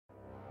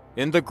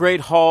In the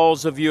great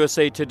halls of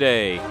USA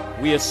Today,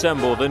 we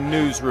assemble the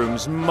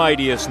newsroom's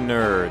mightiest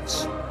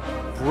nerds.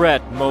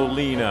 Brett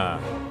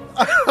Molina.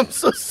 I'm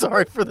so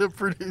sorry for the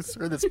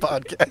producer of this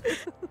podcast.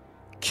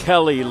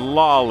 Kelly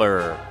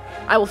Lawler.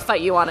 I will fight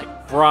you on it.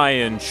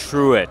 Brian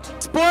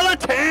Truitt. Spoiler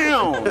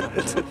town!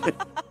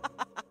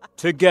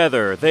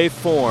 Together, they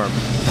form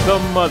the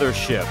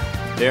Mothership.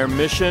 Their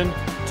mission?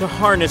 To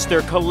harness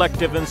their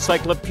collective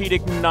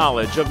encyclopedic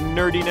knowledge of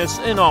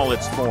nerdiness in all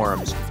its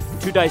forms.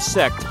 To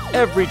dissect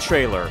every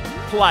trailer,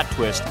 plot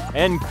twist,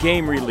 and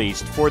game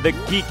released for the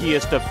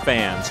geekiest of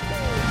fans.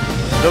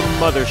 The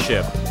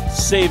Mothership,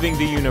 saving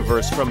the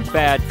universe from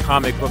bad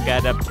comic book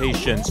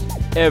adaptations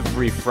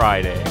every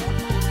Friday.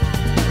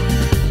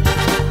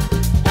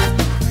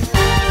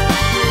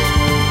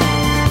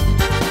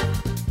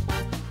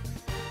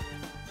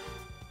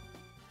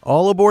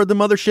 All aboard the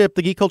Mothership,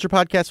 the Geek Culture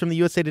Podcast from the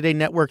USA Today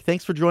Network.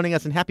 Thanks for joining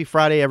us, and happy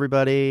Friday,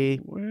 everybody.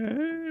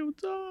 Hey,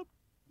 what's up?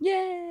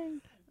 Yay!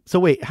 So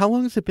wait, how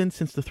long has it been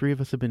since the three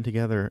of us have been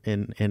together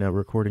in a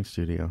recording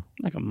studio?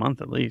 Like a month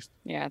at least.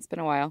 Yeah, it's been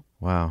a while.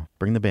 Wow.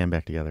 Bring the band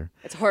back together.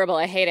 It's horrible.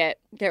 I hate it.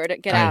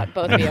 Get out,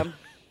 both of you.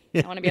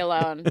 I want to be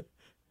alone.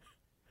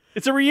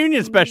 It's a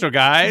reunion special,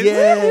 guys.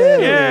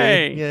 Yay!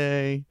 Yay!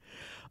 Yay!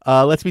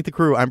 Let's meet the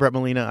crew. I'm Brett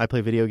Molina. I play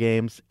video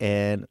games,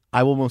 and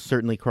I will most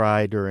certainly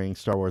cry during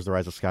Star Wars The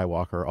Rise of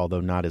Skywalker,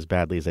 although not as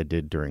badly as I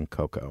did during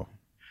Coco.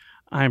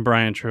 I'm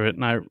Brian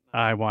Truitt, and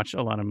I watch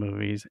a lot of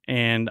movies,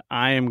 and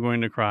I am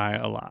going to cry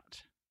a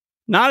lot.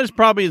 Not as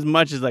probably as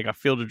much as like a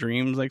Field of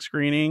Dreams like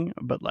screening,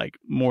 but like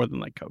more than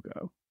like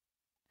Coco.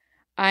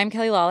 I'm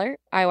Kelly Lawler.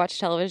 I watch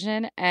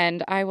television,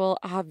 and I will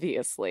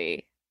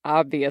obviously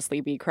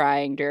be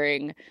crying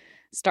during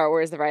Star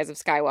Wars The Rise of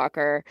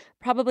Skywalker.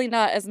 Probably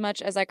not as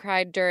much as I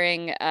cried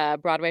during a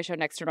Broadway show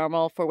Next to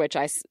Normal, for which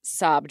I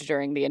sobbed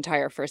during the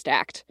entire first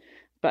act.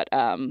 But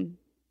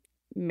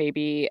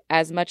maybe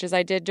as much as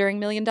I did during $1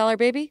 Million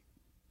Baby.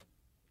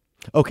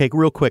 Okay,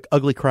 real quick,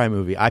 ugly cry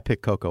movie. I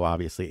picked Coco,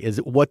 obviously. Is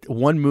it what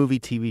one movie,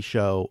 TV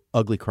show,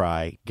 ugly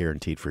cry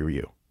guaranteed for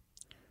you?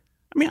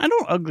 I mean, I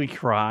don't ugly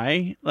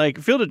cry. Like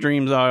Field of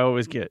Dreams, I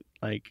always get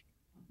like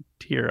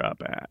tear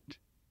up at.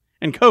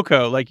 And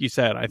Coco, like you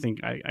said, I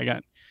think I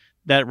got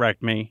that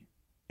wrecked me.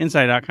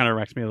 Inside Out kind of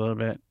wrecks me a little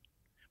bit.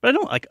 But I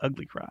don't like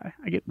ugly cry.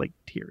 I get like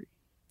teary.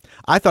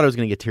 I thought I was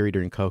going to get teary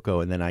during Coco,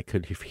 and then I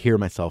could hear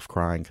myself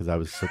crying because I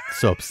was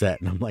so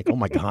upset. And I'm like, oh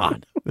my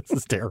God, this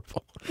is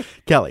terrible.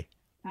 Kelly.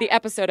 The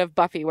episode of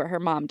Buffy where her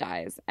mom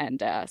dies,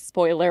 and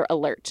spoiler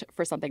alert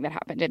for something that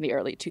happened in the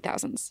early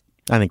 2000s.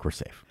 I think we're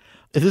safe.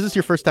 If this is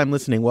your first time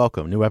listening,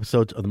 welcome. New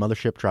episodes of The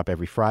Mothership drop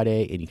every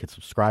Friday, and you can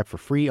subscribe for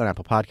free on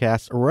Apple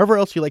Podcasts or wherever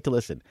else you like to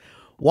listen.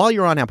 While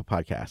you're on Apple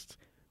Podcasts,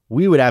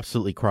 we would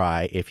absolutely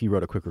cry if you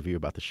wrote a quick review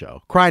about the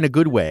show. Cry in a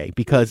good way,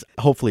 because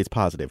hopefully it's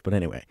positive. But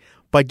anyway,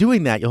 by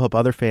doing that, you'll help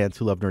other fans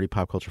who love nerdy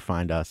pop culture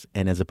find us.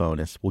 And as a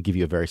bonus, we'll give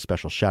you a very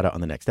special shout out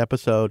on the next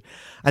episode.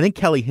 I think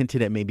Kelly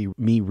hinted at maybe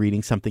me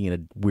reading something in a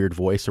weird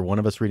voice, or one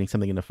of us reading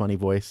something in a funny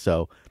voice.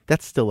 So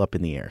that's still up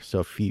in the air. So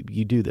if you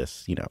do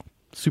this,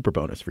 super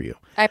bonus for you.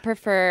 I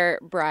prefer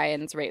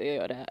Brian's Ray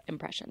Liotta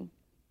impression.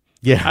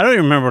 Yeah. I don't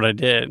even remember what I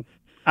did.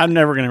 I'm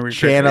never going to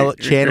channel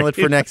it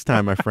for next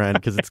time, my friend,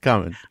 because it's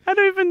coming. I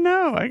don't even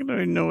know. I don't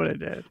even know what I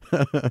did.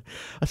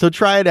 So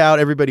try it out.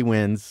 Everybody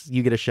wins.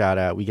 You get a shout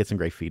out. We get some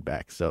great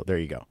feedback. So there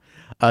you go.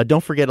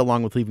 Don't forget,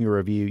 along with leaving a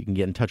review, you can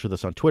get in touch with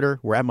us on Twitter.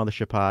 We're at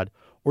MothershipPod,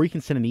 or you can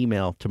send an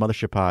email to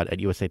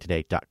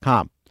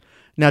mothershippod@usatoday.com.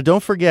 Now,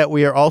 don't forget,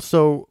 we are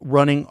also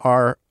running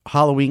our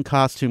Halloween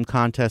costume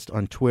contest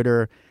on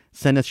Twitter.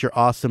 Send us your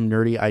awesome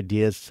nerdy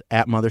ideas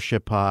at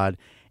MothershipPod,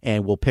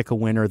 and we'll pick a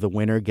winner. The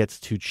winner gets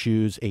to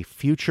choose a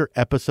future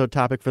episode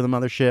topic for the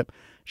Mothership.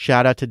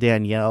 Shout out to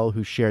Danielle,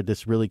 who shared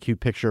this really cute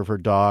picture of her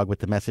dog with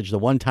the message, "The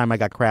one time I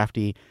got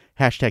crafty,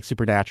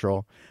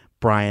 #supernatural."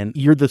 Brian,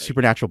 you're the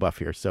supernatural buff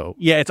here, so.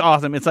 Yeah, it's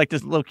awesome. It's like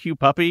this little cute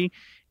puppy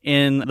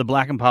in the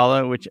Black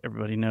Impala, which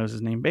everybody knows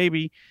is named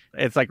Baby.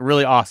 It's like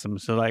really awesome.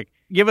 So like,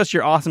 give us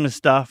your awesomest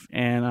stuff,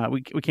 and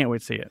we can't wait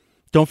to see it.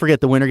 Don't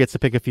forget, the winner gets to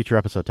pick a future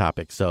episode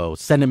topic. So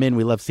send them in.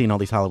 We love seeing all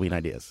these Halloween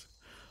ideas.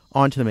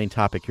 On to the main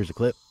topic. Here's a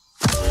clip.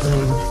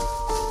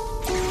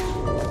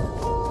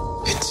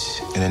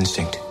 It's an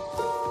instinct.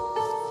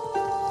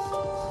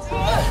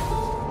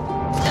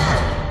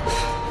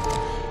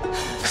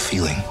 A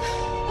feeling.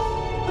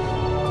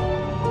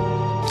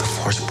 The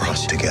Force brought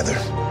us together.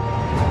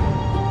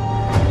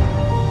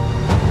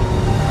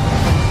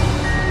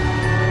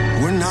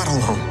 We're not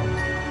alone.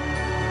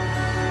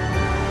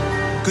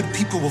 Good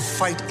people will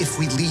fight if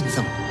we lead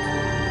them.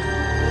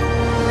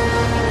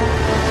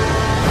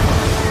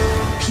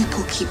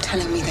 People keep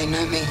telling me they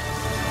know me.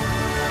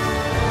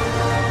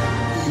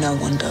 No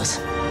one does.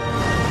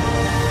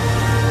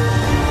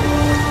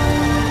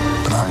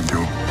 But I do.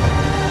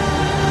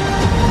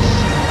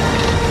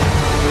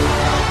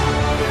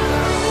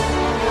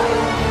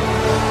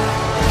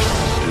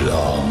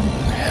 Long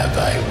have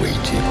I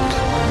waited.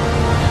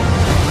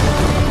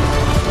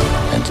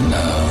 And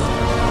now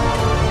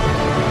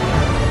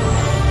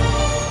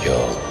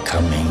you're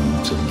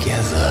coming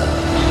together.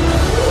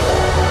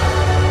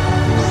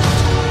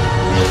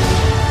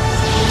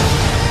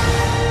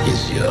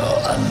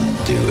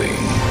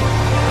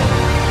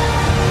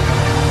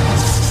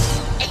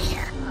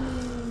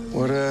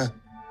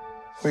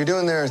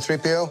 there,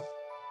 3PO?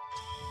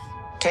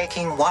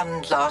 Taking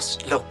one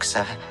last look,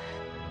 sir.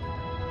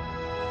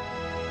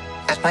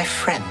 At my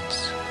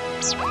friends.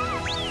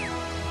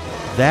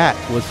 That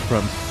was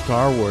from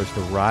Star Wars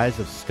The Rise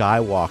of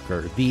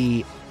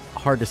Skywalker.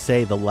 Hard to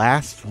say, the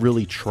last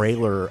really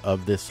trailer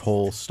of this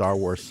whole Star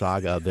Wars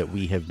saga that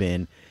we have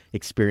been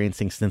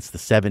experiencing since the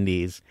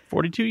 70s.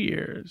 42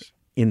 years.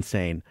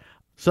 Insane.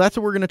 So that's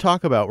what we're going to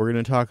talk about. We're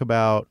going to talk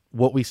about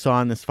what we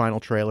saw in this final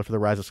trailer for The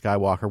Rise of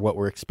Skywalker, what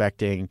we're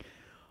expecting,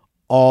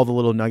 all the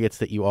little nuggets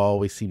that you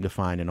always seem to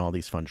find in all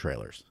these fun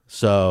trailers.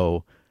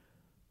 So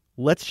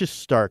let's just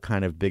start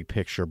kind of big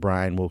picture.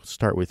 Brian, we'll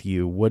start with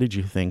you. What did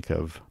you think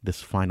of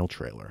this final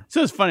trailer?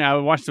 So it's funny. I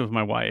watched it with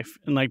my wife,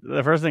 and like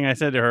the first thing I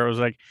said to her was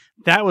like,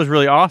 that was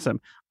really awesome.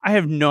 I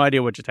have no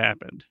idea what just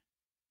happened.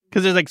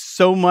 Because there's like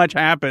so much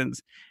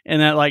happens in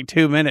that like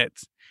 2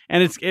 minutes.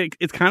 And it's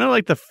kind of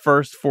like the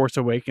first Force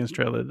Awakens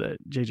trailer that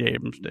J.J.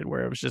 Abrams did,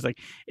 where it was just like,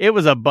 it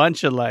was a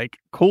bunch of like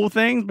cool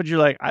things, but you're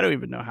like, I don't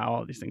even know how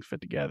all these things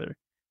fit together.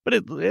 But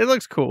it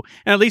looks cool.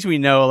 And at least we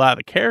know a lot of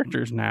the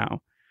characters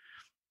now.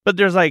 But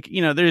there's like,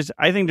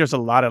 I think there's a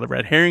lot of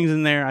red herrings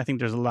in there. I think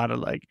there's a lot of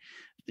like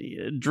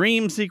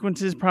dream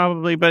sequences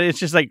probably, but it's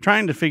just like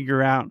trying to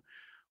figure out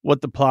what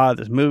the plot of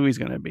this movie is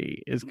going to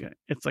be. It's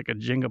like a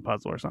Jenga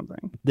puzzle or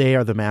something. They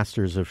are the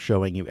masters of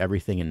showing you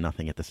everything and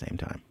nothing at the same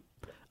time.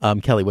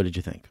 Kelly, what did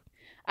you think?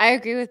 I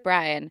agree with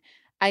Brian.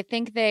 I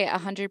think they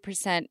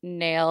 100%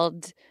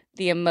 nailed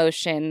the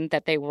emotion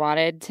that they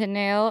wanted to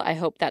nail. I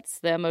hope that's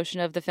the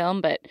emotion of the film,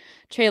 but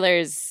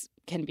trailers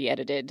can be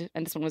edited,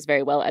 and this one was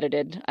very well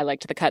edited. I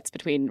liked the cuts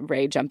between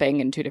Rey jumping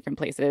in 2 different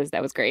places.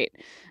 That was great.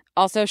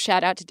 Also,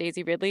 shout out to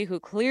Daisy Ridley,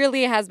 who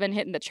clearly has been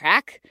hitting the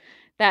track.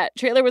 That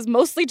trailer was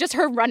mostly just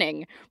her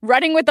running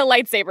with the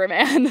lightsaber,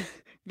 man,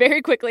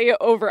 very quickly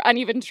over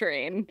uneven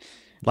terrain.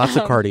 Lots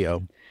of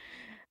cardio.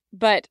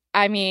 But,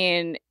 I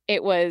mean, I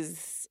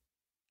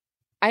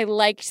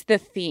liked the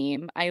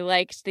theme. I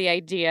liked the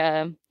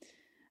idea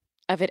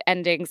of it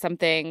ending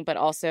something, but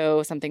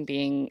also something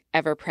being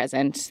ever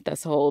present. The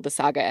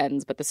saga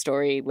ends, but the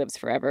story lives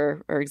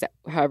forever, or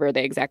however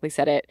they exactly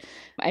said it.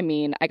 I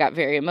mean, I got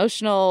very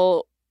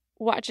emotional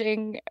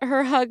watching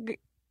her hug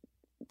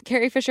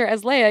Carrie Fisher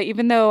as Leia,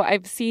 even though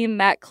I've seen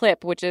that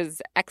clip, which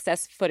is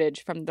excess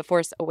footage from The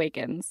Force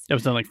Awakens. That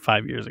was done like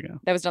 5 years ago.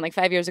 That was done like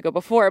 5 years ago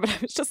before, but I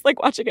was just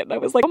like watching it and I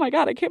was like, oh my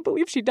God, I can't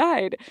believe she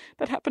died.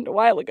 That happened a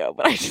while ago,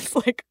 but I just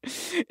like,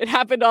 it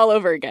happened all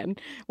over again,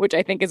 which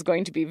I think is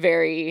going to be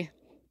very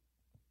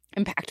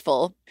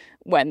impactful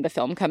when the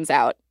film comes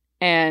out.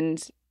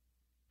 And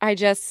I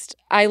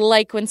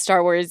like when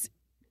Star Wars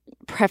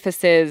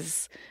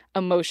prefaces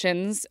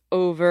emotions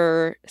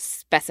over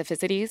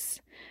specificities.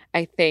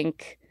 I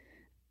think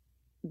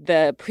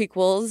the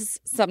prequels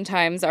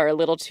sometimes are a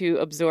little too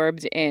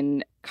absorbed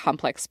in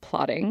complex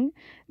plotting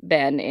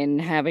than in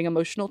having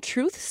emotional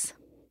truths,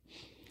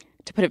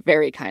 to put it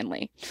very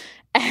kindly.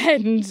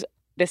 And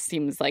this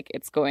seems like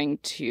it's going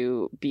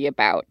to be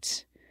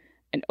about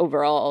an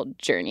overall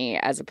journey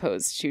as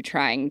opposed to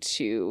trying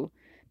to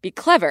be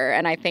clever.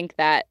 And I think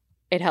that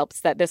it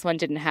helps that this one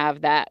didn't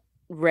have that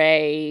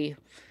Rey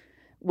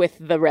with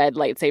the red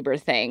lightsaber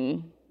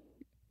thing.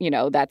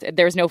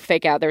 There's no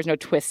fake out. There's no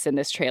twists in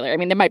this trailer. I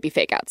mean, there might be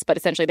fake outs, but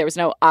essentially there was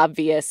no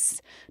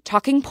obvious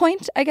talking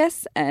point, I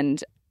guess.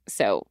 And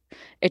so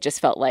it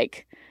just felt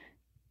like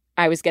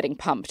I was getting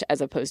pumped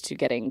as opposed to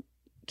getting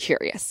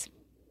curious.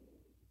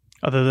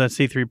 Other than that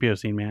C-3PO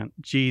scene, man,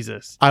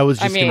 Jesus. I was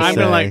just going to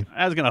say.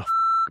 I was going to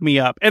me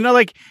up. And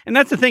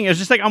that's the thing. It's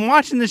just like, I'm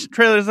watching this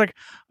trailer. It's like,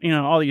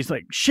 all these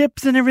like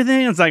ships and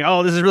everything. It's like,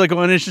 oh, this is really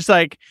cool. And it's just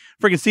like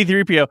freaking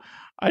C-3PO.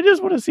 I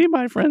just want to see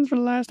my friends for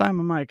the last time.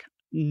 I'm like,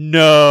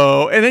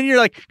 no. And then you're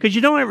like, because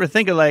you don't ever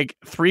think of like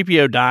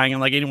 3PO dying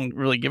and like anyone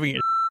really giving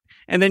it.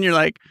 And then you're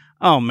like,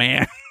 oh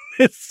man,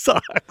 it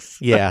sucks.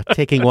 Yeah,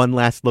 taking one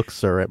last look,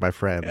 sir, at my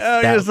friends.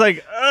 It's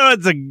like, oh,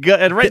 it's a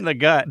gut, right in the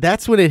gut.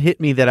 That's when it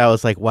hit me that I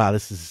was like, wow,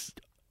 this is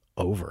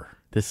over.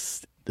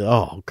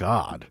 Oh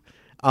God.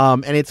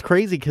 And it's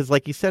crazy because,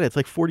 like you said, it's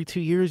like 42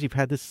 years you've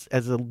had this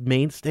as a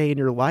mainstay in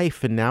your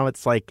life, and now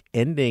it's like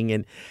ending.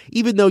 And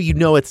even though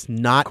it's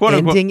not quote,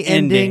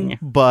 ending,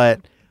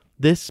 but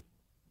this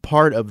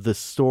part of the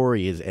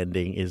story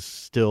is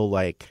still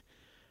like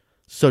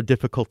so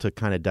difficult to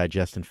kind of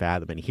digest and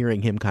fathom. And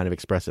hearing him kind of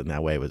express it in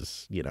that way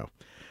was,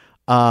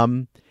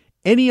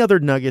 any other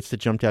nuggets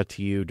that jumped out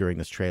to you during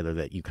this trailer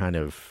that you kind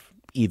of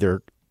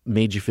either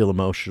made you feel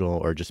emotional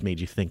or just made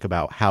you think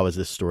about how is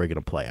this story going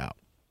to play out?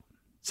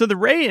 So the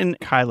Rey and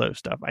Kylo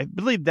stuff, I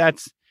believe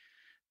that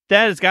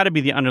has got to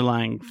be the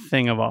underlying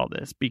thing of all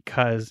this,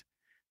 because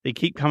they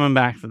keep coming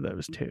back to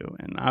those two.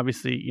 And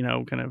obviously,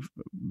 kind of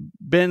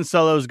Ben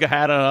Solo's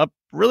had a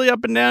really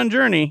up and down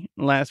journey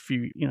in the last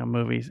few,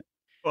 movies.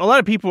 A lot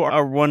of people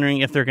are wondering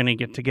if they're going to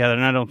get together,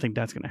 and I don't think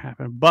that's going to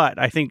happen. But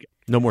I think...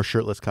 No more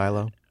shirtless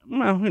Kylo?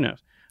 Well, who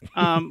knows?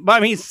 But I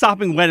mean, he's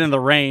sopping wet in the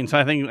rain, so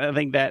I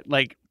think that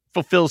like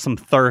fulfills some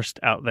thirst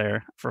out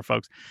there for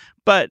folks.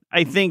 But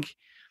I think...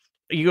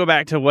 You go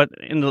back to what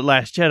in The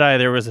Last Jedi,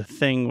 there was a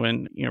thing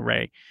when,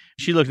 Rey,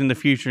 she looked in the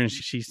future and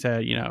she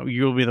said,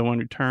 you'll be the one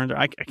who turns.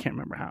 I can't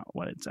remember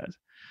what it says.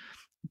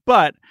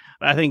 But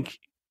I think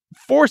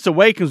Force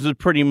Awakens was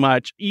pretty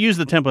much use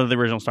the template of the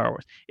original Star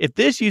Wars. If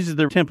this uses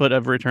the template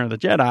of Return of the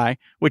Jedi,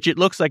 which it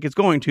looks like it's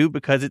going to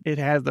because it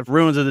has the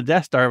ruins of the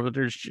Death Star that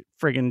they're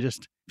friggin'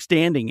 just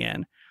standing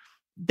in,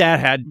 that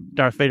had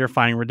Darth Vader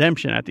finding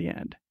redemption at the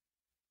end.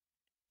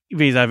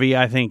 Vis-a-vis,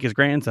 I think his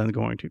grandson's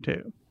going to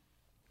too.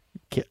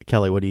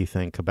 Kelly, what do you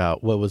think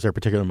about, what was there a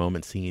particular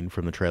moment seen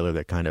from the trailer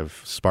that kind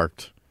of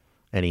sparked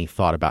any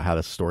thought about how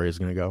this story is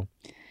going to go?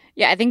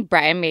 Yeah, I think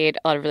Brian made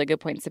a lot of really good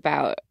points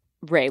about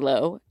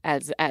Reylo,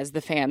 as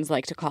the fans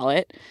like to call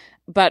it.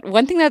 But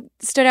one thing that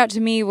stood out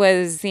to me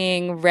was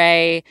seeing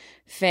Rey,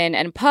 Finn,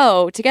 and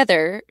Poe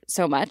together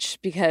so much,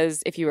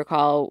 because if you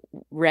recall,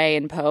 Rey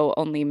and Poe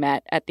only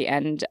met at the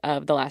end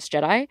of The Last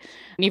Jedi.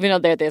 And even though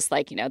they're this,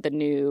 the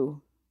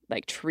new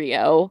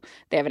trio,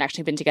 they haven't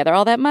actually been together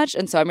all that much.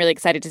 And so I'm really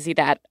excited to see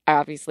that. I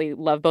obviously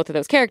love both of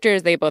those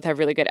characters. They both have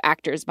really good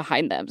actors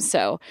behind them.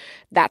 So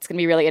that's going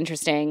to be really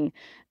interesting.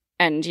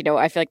 And,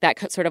 I feel like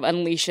that sort of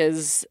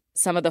unleashes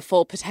some of the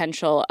full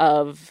potential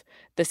of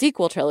the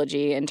sequel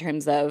trilogy in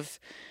terms of,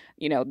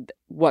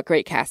 what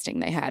great casting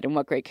they had and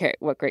what great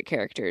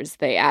characters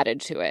they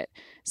added to it.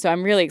 So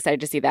I'm really excited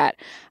to see that.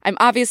 I'm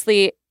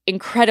obviously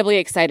incredibly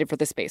excited for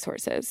the Space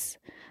Horses.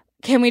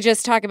 Can we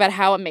just talk about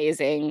how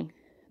amazing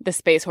the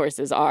Space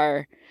Horses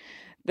are?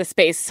 The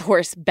Space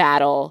Horse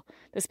battle,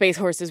 the Space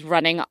Horses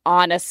running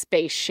on a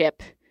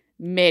spaceship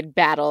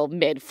mid-battle,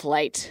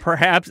 mid-flight.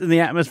 Perhaps in the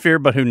atmosphere,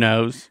 but who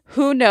knows?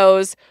 Who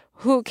knows?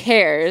 Who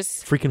cares?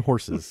 Freaking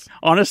horses.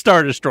 On a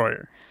Star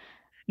Destroyer.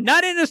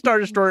 Not in a Star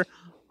Destroyer,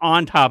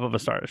 on top of a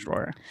Star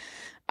Destroyer.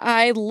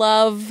 I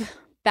love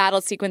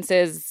battle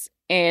sequences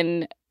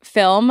in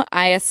film.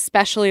 I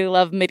especially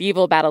love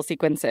medieval battle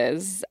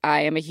sequences.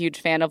 I am a huge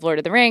fan of Lord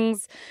of the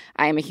Rings.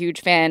 I am a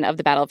huge fan of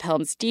the Battle of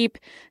Helm's Deep.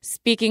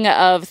 Speaking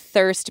of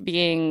thirst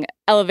being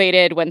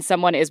elevated when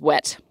someone is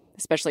wet,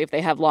 especially if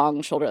they have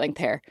long shoulder-length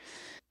hair,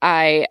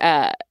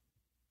 I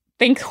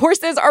think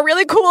horses are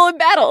really cool in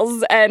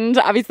battles. And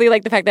obviously,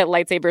 the fact that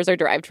lightsabers are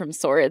derived from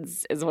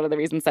swords is one of the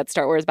reasons that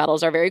Star Wars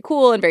battles are very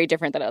cool and very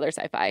different than other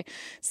sci-fi.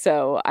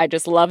 So I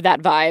just love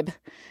that vibe.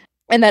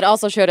 And that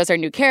also showed us our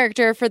new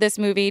character for this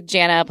movie,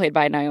 Janna, played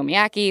by Naomi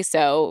Ackie.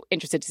 So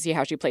interested to see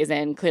how she plays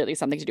in. Clearly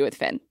something to do with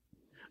Finn.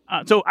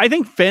 So I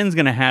think Finn's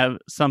going to have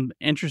some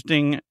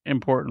interesting,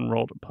 important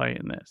role to play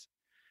in this.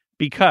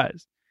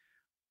 Because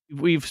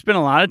we've spent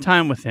a lot of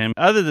time with him.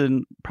 Other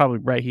than probably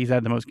Rey, he's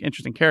had the most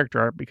interesting character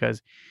arc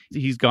because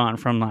he's gone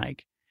from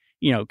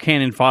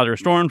cannon fodder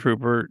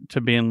stormtrooper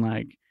to being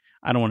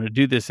I don't want to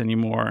do this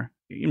anymore.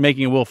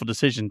 Making a willful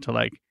decision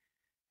to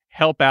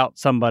help out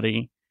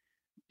somebody.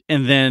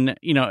 And then,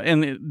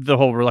 and the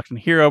whole reluctant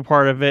hero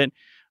part of it,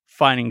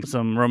 finding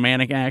some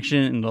romantic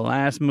action in the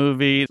last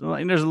movie.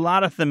 There's a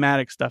lot of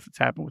thematic stuff that's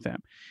happened with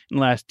him in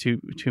the last two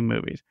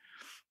movies.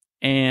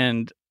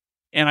 And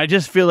I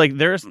just feel like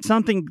there's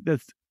something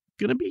that's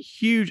going to be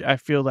huge, I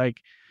feel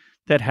like,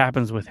 that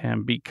happens with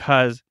him,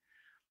 because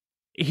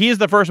he is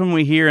the first one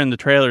we hear in the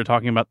trailer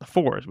talking about the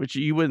Force, which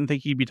you wouldn't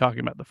think he'd be talking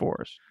about the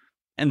Force.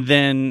 And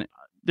then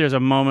there's a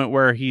moment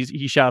where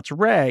he shouts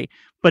Rey,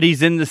 but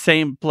he's in the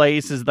same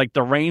place as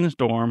the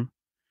rainstorm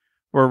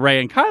where Rey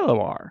and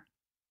Kylo are.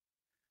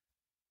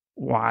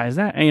 Why is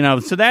that?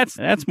 So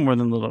that's more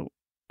than a little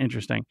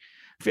interesting.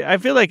 I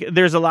feel like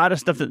there's a lot of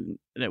stuff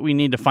that we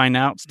need to find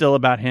out still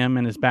about him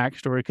and his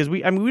backstory, because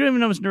we don't even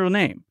know his real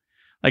name.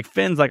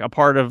 Finn's a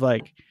part of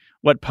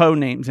what Poe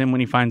names him when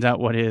he finds out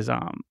what his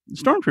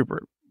stormtrooper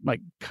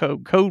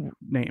code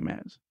name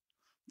is.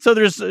 So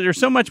there's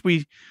so much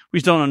we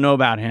still don't know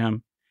about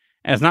him.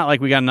 And it's not like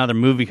we got another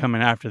movie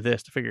coming after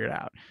this to figure it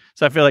out.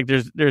 So I feel like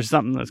there's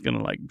something that's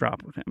going to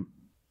drop with him.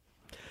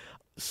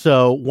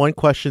 So one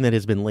question that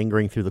has been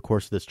lingering through the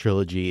course of this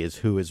trilogy is,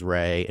 who is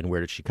Rey and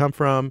where did she come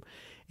from?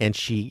 And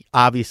she,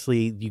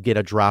 obviously, you get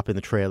a drop in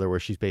the trailer where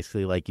she's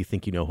basically you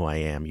think you know who I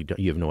am.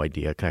 You have no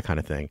idea, kind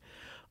of thing.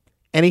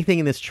 Anything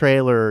in this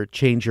trailer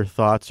change your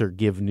thoughts or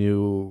give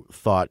new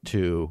thought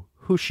to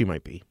who she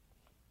might be?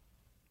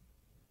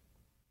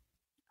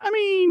 I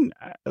mean,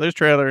 this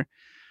trailer,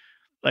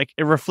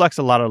 it reflects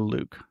a lot of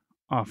Luke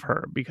off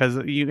her, because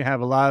you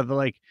have a lot of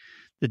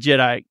the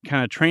Jedi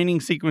kind of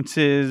training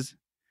sequences.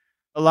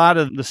 A lot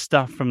of the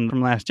stuff from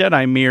Last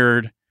Jedi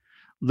mirrored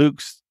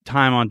Luke's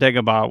time on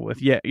Dagobah with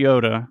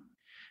Yoda,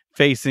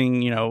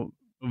 facing,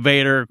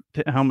 Vader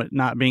helmet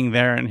not being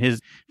there and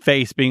his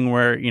face being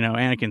where,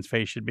 Anakin's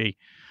face should be.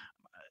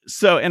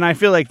 So, and I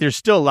feel like there's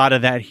still a lot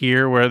of that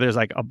here, where there's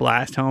a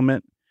blast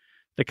helmet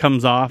that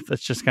comes off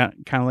that's just kind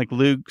of like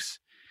Luke's.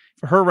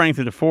 For her running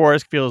through the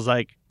forest feels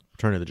like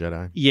Return of the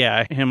Jedi.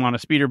 Yeah, him on a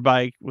speeder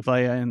bike with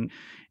Leia. And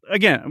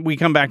again, we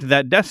come back to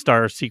that Death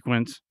Star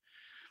sequence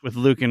with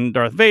Luke and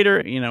Darth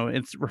Vader.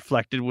 It's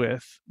reflected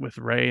with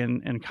Rey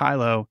and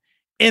Kylo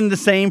in the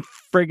same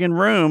friggin'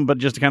 room, but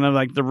just kind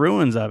of the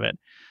ruins of it.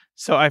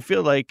 So I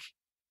feel like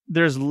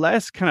there's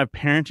less kind of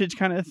parentage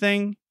kind of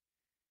thing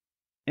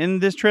in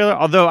this trailer.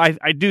 Although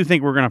I do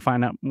think we're going to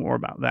find out more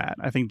about that.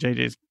 I think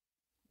JJ's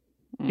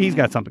He's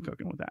got something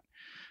cooking with that.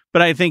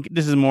 But I think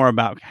this is more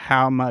about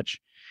how much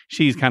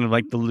she's kind of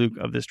like the Luke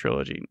of this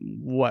trilogy.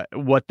 What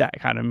that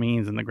kind of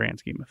means in the grand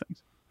scheme of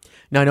things.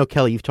 Now, I know,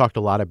 Kelly, you've talked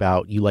a lot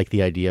about you like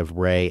the idea of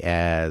Rey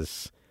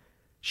as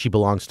she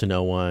belongs to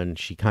no one.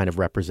 She kind of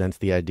represents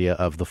the idea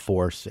of the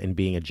Force, and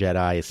being a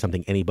Jedi is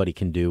something anybody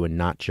can do and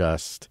not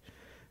just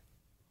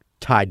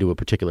tied to a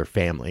particular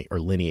family or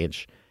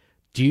lineage.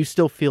 Do you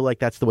still feel like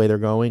that's the way they're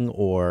going,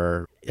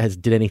 or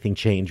did anything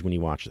change when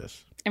you watch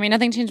this? I mean,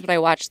 nothing changed when I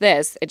watched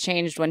this. It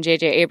changed when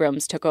J.J.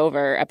 Abrams took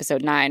over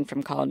Episode 9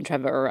 from Colin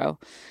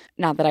Trevorrow.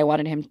 Not that I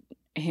wanted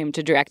him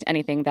to direct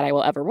anything that I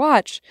will ever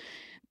watch,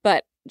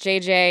 but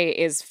J.J.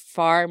 is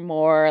far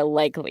more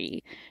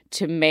likely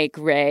to make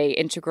Rey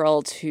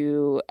integral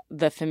to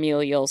the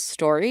familial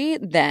story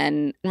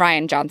than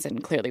Rian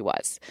Johnson clearly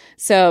was.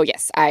 So,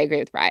 yes, I agree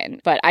with Ryan,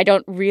 but I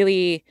don't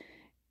really...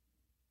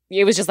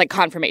 It was just like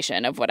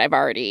confirmation of what I've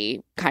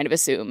already kind of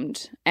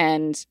assumed,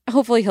 and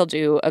hopefully he'll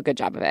do a good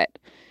job of it.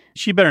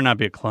 She better not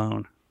be a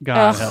clone.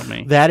 God help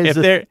me. That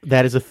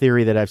is a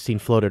theory that I've seen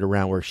floated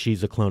around where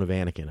she's a clone of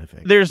Anakin, I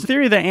think. There's a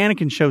theory that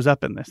Anakin shows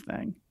up in this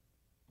thing.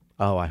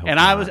 Oh, I hope and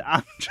not.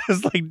 I'm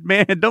just like,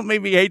 man, don't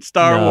make me hate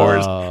Star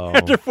Wars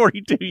after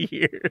 42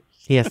 years.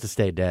 He has to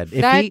stay dead.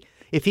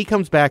 If he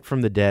comes back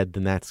from the dead,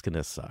 then that's going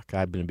to suck.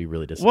 I'm going to be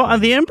really disappointed. Well,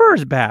 the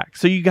Emperor's back,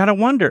 so you got to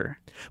wonder.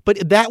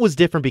 But that was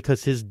different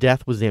because his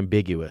death was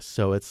ambiguous.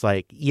 So it's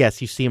like,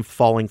 yes, you see him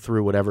falling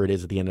through whatever it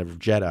is at the end of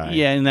Jedi.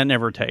 Yeah, and that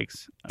never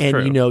takes. And,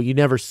 True. you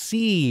never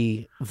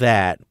see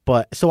that.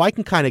 But so I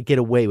can kind of get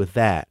away with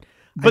that.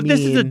 But this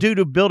is a dude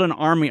who built an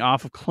army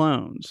off of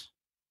clones.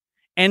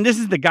 And this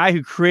is the guy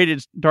who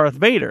created Darth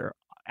Vader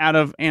out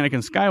of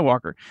Anakin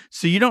Skywalker.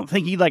 So you don't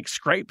think he like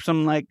scraped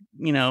some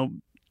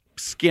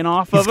skin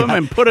off of him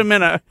and put it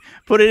in a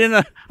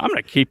I'm going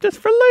to keep this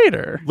for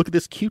later. Look at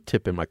this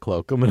Q-tip in my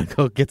cloak. I'm going to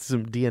go get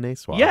some DNA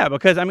swab. Yeah,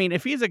 because I mean,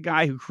 if he's a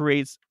guy who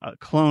creates a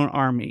clone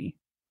army,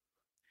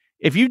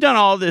 if you've done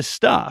all this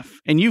stuff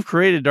and you've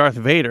created Darth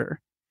Vader,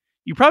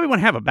 you probably want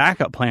to have a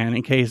backup plan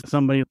in case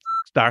somebody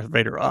fucks Darth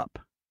Vader up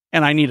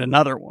and I need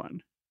another one.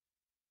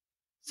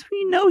 So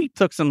he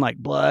took some like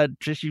blood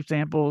tissue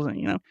samples,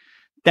 and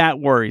that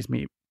worries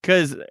me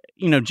because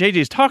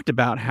JJ's talked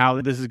about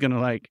how this is going to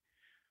like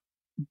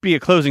be a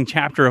closing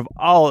chapter of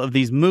all of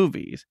these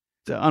movies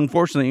to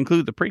unfortunately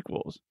include the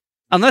prequels,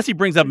 unless he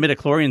brings up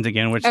midichlorians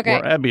again, which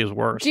that'd be his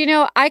worst.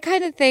 I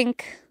kind of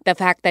think the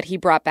fact that he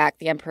brought back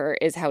the Emperor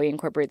is how he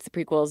incorporates the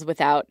prequels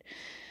without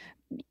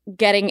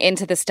getting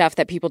into the stuff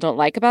that people don't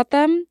like about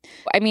them.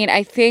 I mean,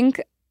 I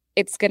think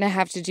it's going to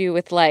have to do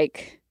with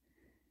like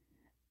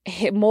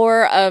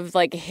more of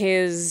like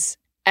his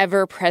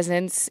ever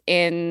presence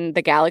in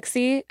the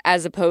galaxy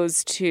as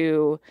opposed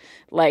to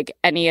like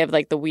any of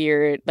like the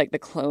weird like the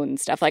clone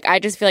stuff. Like I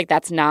just feel like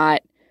that's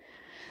not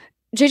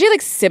JJ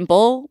like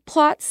simple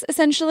plots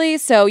essentially.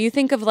 So you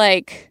think of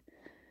like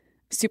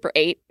Super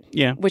 8,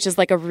 which is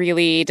like a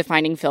really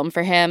defining film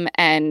for him,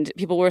 and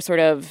people were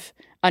sort of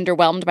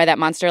underwhelmed by that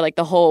monster. Like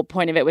the whole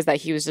point of it was that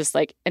he was just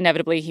like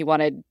inevitably he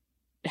wanted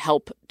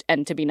help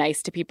and to be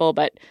nice to people,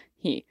 but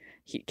he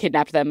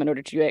kidnapped them in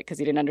order to do it because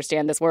he didn't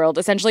understand this world.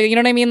 Essentially, you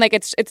know what I mean? Like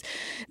it's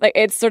like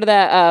it's sort of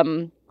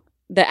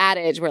the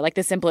adage where like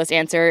the simplest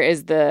answer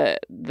is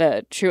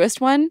the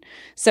truest one.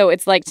 So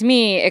it's like to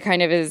me, it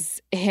kind of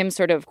is him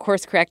sort of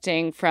course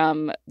correcting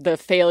from the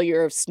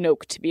failure of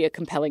Snoke to be a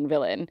compelling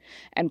villain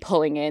and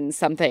pulling in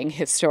something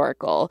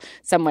historical,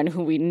 someone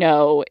who we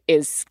know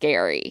is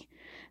scary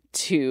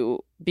to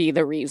be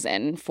the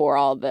reason for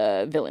all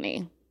the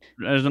villainy.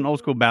 There's an old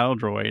school battle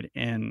droid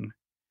in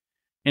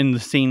the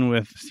scene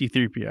with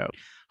C-3PO.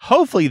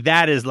 Hopefully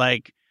that is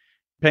like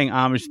paying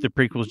homage to the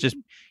prequels. Just,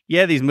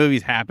 these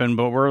movies happen,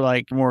 but we're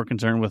like more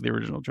concerned with the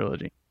original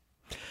trilogy.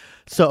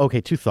 So,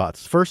 okay, two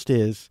thoughts. First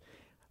is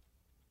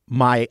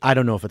I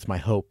don't know if it's my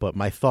hope, but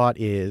my thought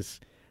is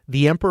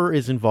the Emperor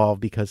is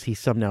involved because he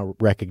somehow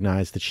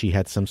recognized that she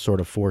had some sort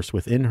of force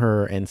within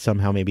her and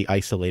somehow maybe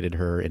isolated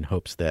her in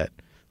hopes that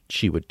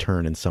she would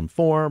turn in some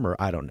form, or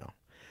I don't know.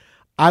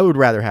 I would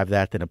rather have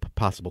that than a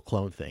possible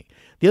clone thing.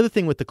 The other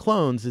thing with the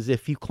clones is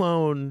if you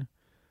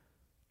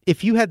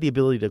had the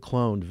ability to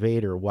clone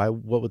Vader,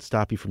 what would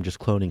stop you from just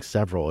cloning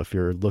several? If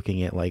you're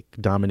looking at like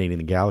dominating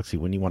the galaxy,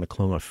 wouldn't you want to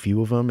clone a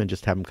few of them and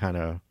just have them kind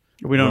of?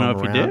 We don't know if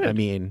around? he did. I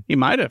mean, he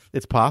might have.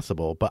 It's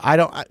possible, but I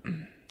don't.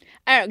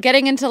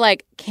 Getting into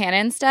like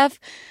canon stuff,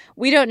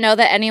 we don't know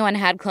that anyone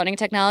had cloning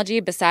technology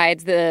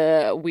besides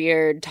the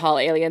weird tall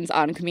aliens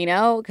on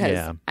Kamino,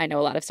 because I know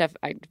a lot of stuff.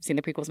 I've seen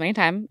the prequels many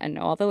times and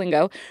know all the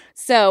lingo.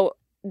 So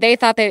they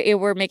thought that they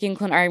were making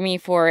clone army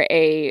for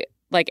a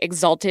like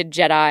exalted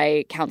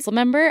Jedi council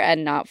member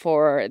and not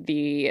for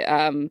the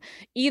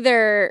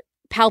either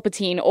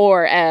Palpatine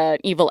or an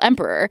evil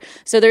emperor.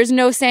 So there's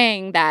no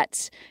saying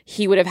that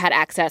he would have had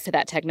access to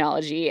that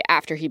technology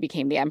after he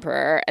became the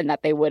emperor, and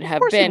that they would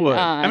have been.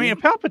 I mean,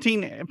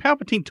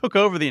 Palpatine took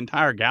over the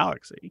entire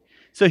galaxy,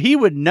 so he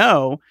would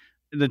know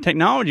the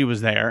technology was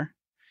there.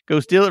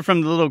 Go steal it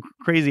from the little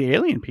crazy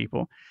alien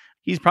people.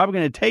 He's probably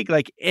going to take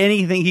like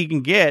anything he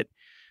can get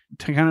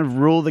to kind of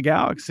rule the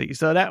galaxy.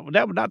 So that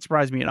would not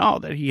surprise me at all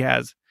that he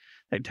has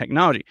that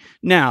technology.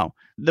 Now,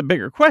 the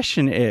bigger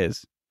question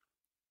is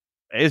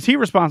he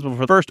responsible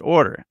for the First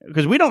Order?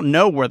 Because we don't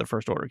know where the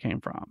First Order came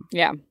from.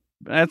 Yeah.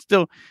 That's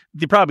still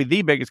probably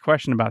the biggest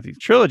question about the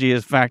trilogy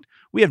is the fact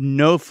we have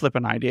no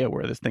flipping idea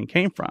where this thing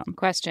came from.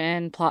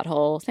 Question, plot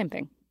hole, same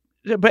thing.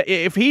 But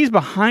if he's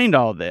behind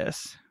all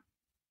this,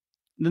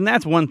 then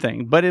that's one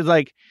thing. But it's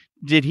like,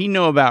 did he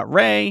know about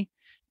Rey?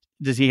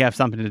 Does he have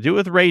something to do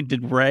with Rey?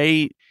 Did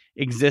Rey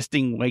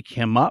existing wake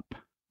him up?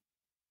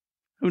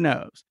 Who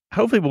knows?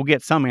 Hopefully we'll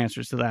get some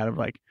answers to that of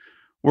like,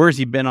 where's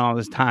he been all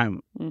this time?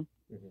 Do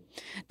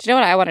you know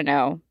what I want to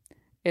know?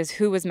 Is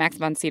who was Max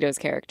von Sydow's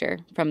character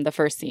from the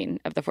first scene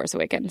of The Force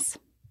Awakens?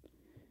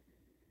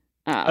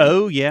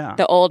 Oh, yeah.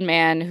 The old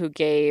man who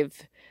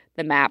gave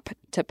the map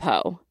to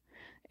Poe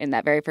in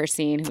that very first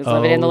scene, who was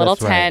living in the little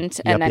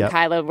tent, and then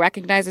Kylo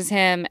recognizes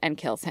him and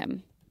kills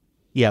him.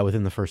 Yeah,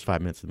 within the first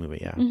 5 minutes of the movie,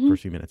 yeah.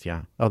 First few minutes,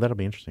 yeah. Oh, that'll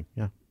be interesting,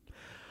 yeah.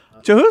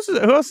 So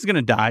who else is going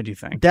to die, do you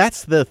think?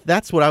 That's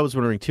what I was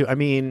wondering, too. I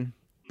mean...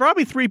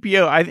 Probably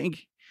 3PO. I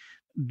think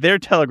they're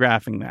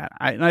telegraphing that.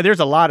 There's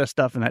a lot of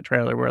stuff in that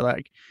trailer where,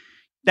 like,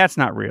 that's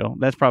not real.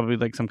 That's probably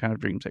like some kind of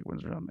dream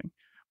sequence or something.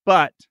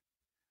 But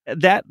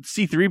that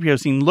C-3PO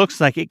scene looks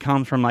like it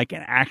comes from like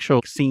an actual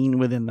scene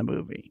within the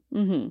movie.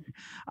 Mm-hmm.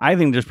 I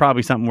think there's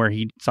probably something where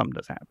something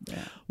does happen.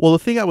 Yeah. Well, the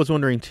thing I was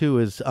wondering too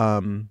is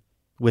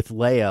with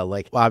Leia,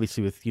 like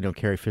obviously with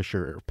Carrie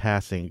Fisher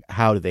passing,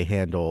 how do they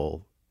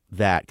handle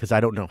that? Because I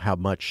don't know how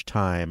much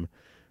time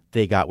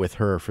they got with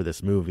her for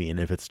this movie, and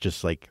if it's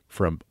just like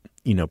from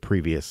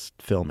previous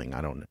filming,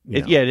 I don't know.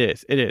 Yeah, it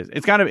is.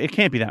 It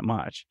can't be that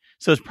much.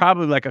 So it's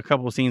probably like a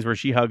couple of scenes where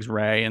she hugs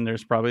Rey, and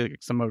there's probably like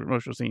some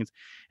emotional scenes,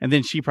 and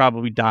then she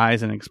probably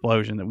dies in an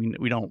explosion that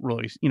we don't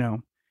really,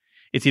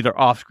 it's either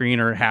off screen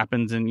or it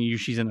happens, and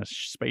she's in a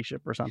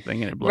spaceship or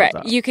something, and it blows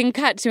up. You can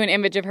cut to an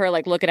image of her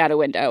like looking out a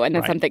window, and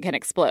then something can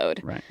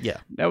explode. Right. Yeah.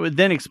 That would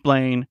then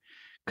explain,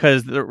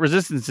 because the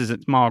Resistance is a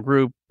small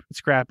group, it's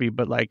scrappy,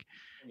 but like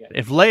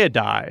if Leia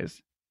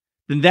dies,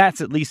 then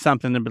that's at least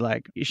something to be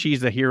like,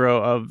 she's the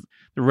hero of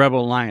the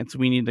Rebel Alliance.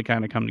 We need to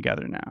kind of come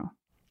together now.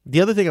 The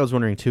other thing I was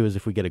wondering, too, is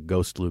if we get a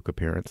Ghost Luke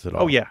appearance at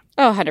all. Oh, yeah.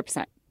 Oh,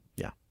 100%.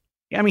 Yeah.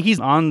 I mean, he's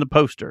on the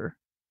poster,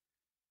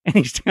 and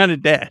he's kind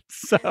of dead.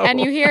 So.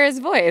 And you hear his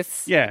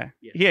voice. Yeah,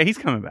 he's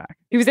coming back.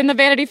 He was in the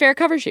Vanity Fair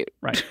cover shoot.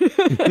 Right.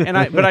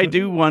 But I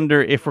do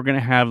wonder if we're going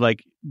to have,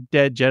 like,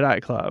 Dead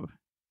Jedi Club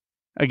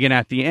again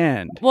at the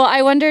end. Well,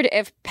 I wondered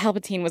if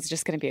Palpatine was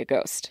just going to be a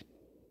ghost.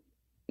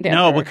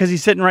 No, because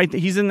he's sitting right there.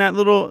 He's in that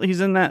little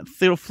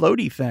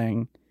floaty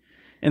thing.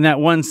 In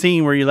that one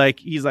scene where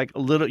he's like a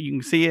little, you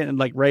can see it, and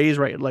like Rey's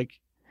right, like.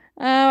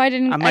 Oh, I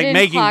didn't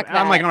clock that.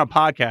 I'm like on a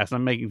podcast.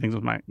 I'm making things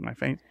with my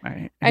face.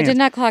 I did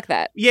not clock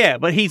that. Yeah,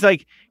 but he's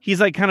like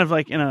kind of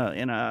like in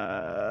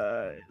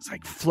a it's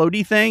like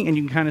floaty thing, and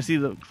you can kind of see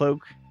the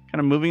cloak kind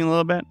of moving a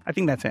little bit. I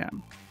think that's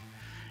him.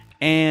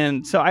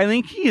 And so I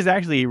think he is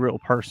actually a real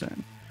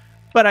person.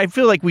 But I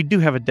feel like we do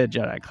have a Dead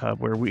Jedi Club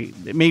where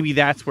maybe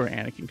that's where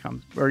Anakin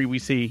comes, where we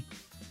see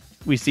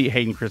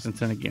Hayden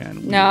Christensen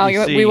again.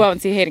 We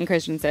won't see Hayden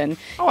Christensen.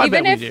 Oh, I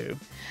bet we do.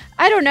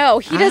 I don't know.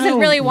 He doesn't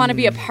really want to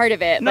be a part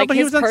of it. No, like but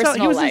his personal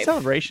he was life. in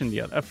Celebration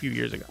a few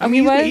years ago. I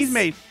mean,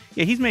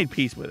 he's made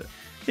peace with it.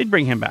 They'd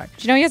bring him back.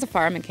 Do you know he has a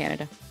farm in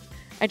Canada?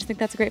 I just think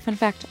that's a great fun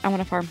fact. I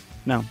want a farm.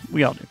 No,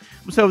 we all do.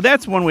 So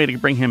that's one way to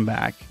bring him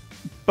back.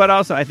 But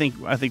also, I think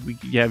we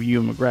could have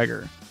Ewan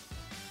McGregor.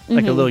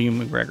 Like a little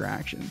Ewan McGregor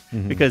action.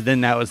 Mm-hmm. Because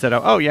then that would set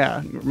up, oh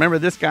yeah, remember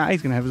this guy?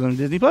 He's going to have his own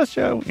Disney Plus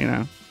show,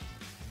 Yeah,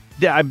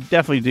 I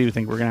definitely do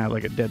think we're going to have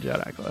like a Dead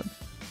Jedi Club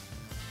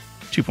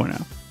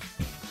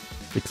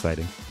 2.0.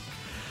 Exciting.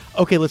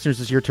 Okay,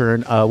 listeners, it's your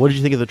turn. What did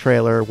you think of the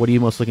trailer? What are you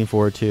most looking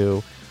forward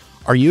to?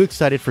 Are you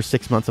excited for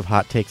 6 months of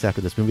hot takes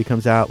after this movie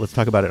comes out? Let's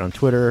talk about it on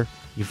Twitter.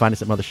 You can find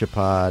us at Mothership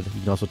Pod.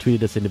 You can also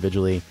tweet at us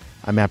individually.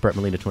 I'm at Brett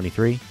Molina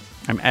 23.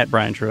 I'm at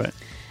Brian Truitt.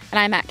 And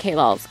I'm at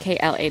Klawls,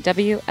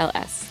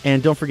 KLAWLS.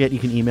 And don't forget, you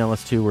can email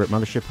us too. We're at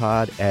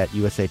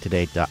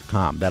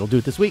mothershippod@usatoday.com. That'll do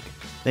it this week.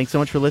 Thanks so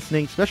much for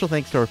listening. Special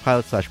thanks to our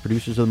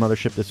pilots/producers of the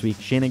Mothership this week,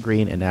 Shannon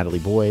Green and Natalie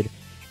Boyd.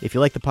 If you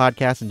like the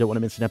podcast and don't want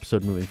to miss an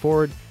episode moving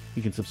forward,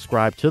 you can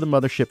subscribe to the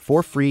Mothership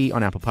for free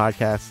on Apple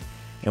Podcasts.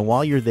 And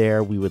while you're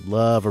there, we would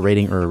love a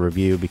rating or a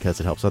review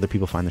because it helps other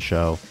people find the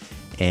show.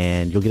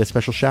 And you'll get a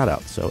special shout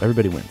out. So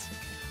everybody wins.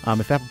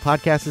 If Apple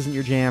Podcasts isn't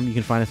your jam, you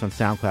can find us on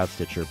SoundCloud,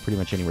 Stitcher, pretty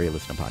much anywhere you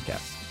listen to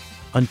podcasts.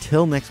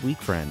 Until next week,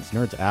 friends,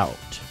 nerds out.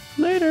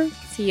 Later.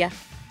 See ya.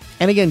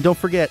 And again, don't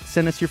forget,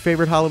 send us your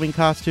favorite Halloween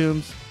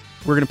costumes.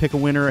 We're going to pick a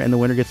winner, and the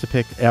winner gets to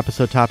pick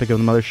episode topic of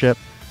the Mothership.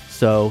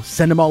 So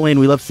send them all in.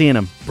 We love seeing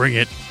them. Bring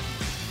it.